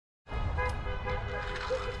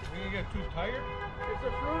get too tired? It's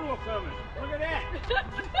a funeral coming. Look at that.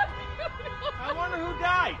 I wonder who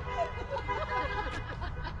died.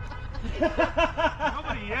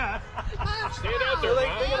 Nobody yet. Stand out there, Mom.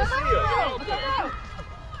 I want to see you. Get out there.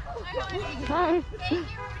 Hi. Thank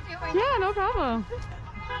you for doing Yeah, no problem.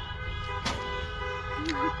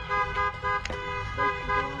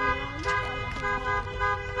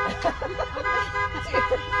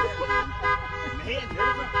 Man, there's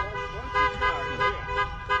a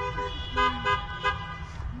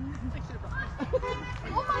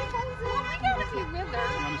whole bunch of cars here. Oh my God, if you've been there.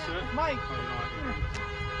 You want to sit? Mike. Oh,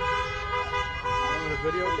 you want to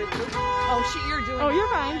videotape this? Oh, shit, you're doing Oh, you're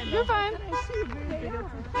fine. You're fine. I see you very big.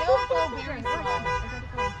 They'll go very slow.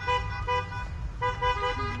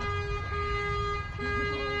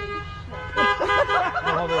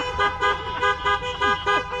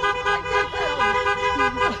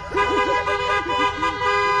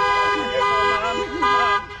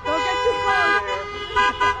 Don't get too close.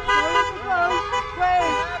 Don't get too close. Wait.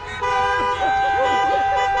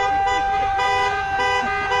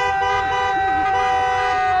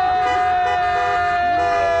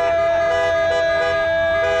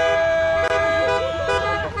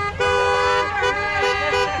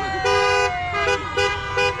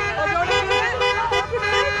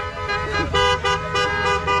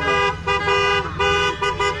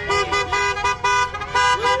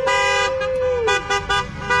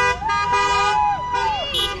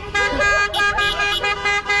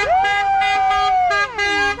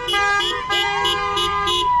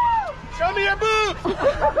 Show me your boobs!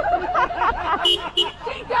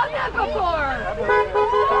 He's done that before.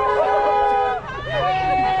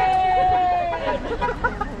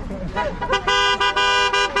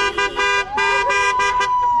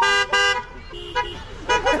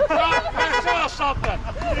 Show us something!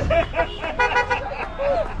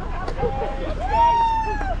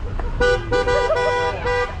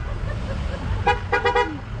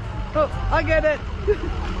 Oh, I get it.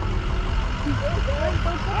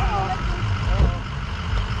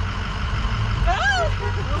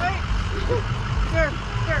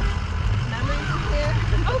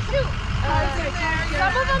 Oh shoot.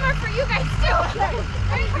 Some of them are for you guys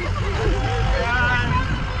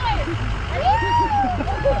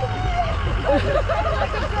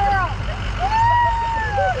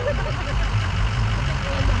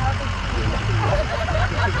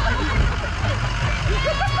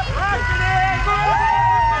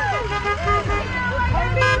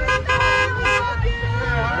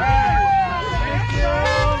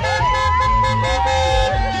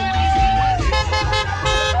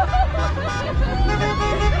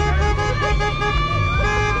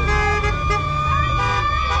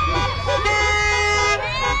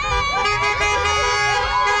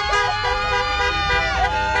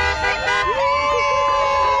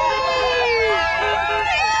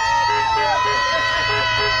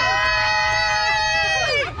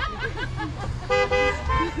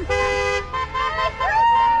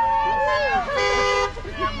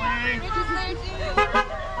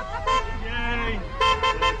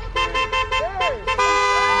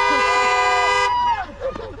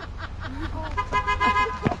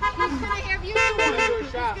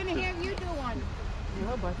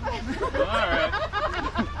Alright.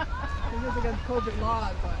 It is against COVID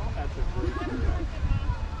laws, but. That's a great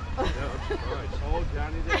Yeah, I'm surprised. Oh,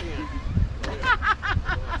 Johnny's at the end.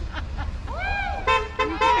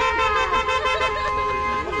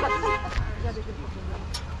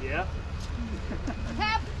 Yeah.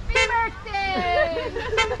 Happy birthday!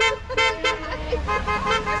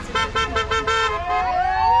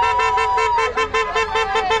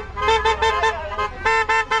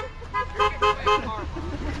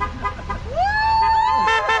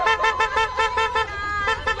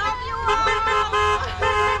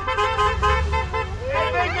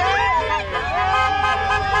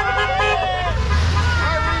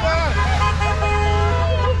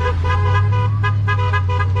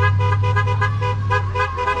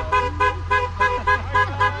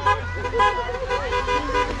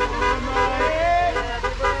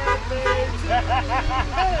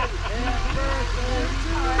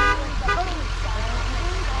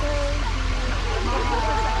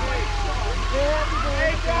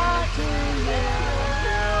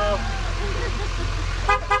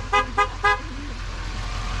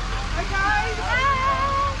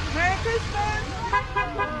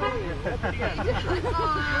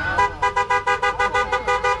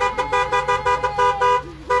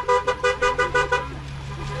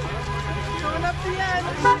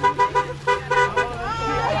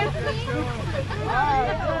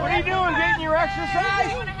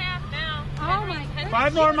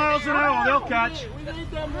 4 miles an hour, they'll catch.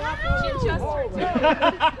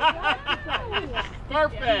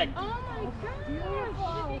 Perfect. Oh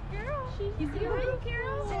my gosh. You see her,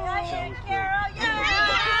 Carol? Say hi, Aunt Carol. Yeah.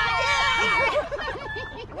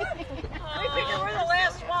 We figured we're the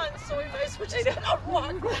last ones, so we might as well just go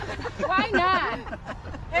walk. Why not?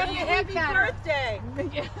 Happy birthday.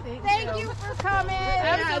 Thank you for coming.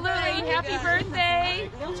 Absolutely. Happy birthday.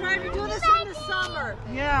 We'll try to do this in the summer.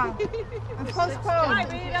 Yeah. It's Hi,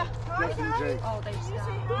 postponed. Rita. Jesse and Jake. Oh, they say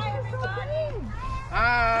hi, everybody.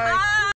 Hi. Hi.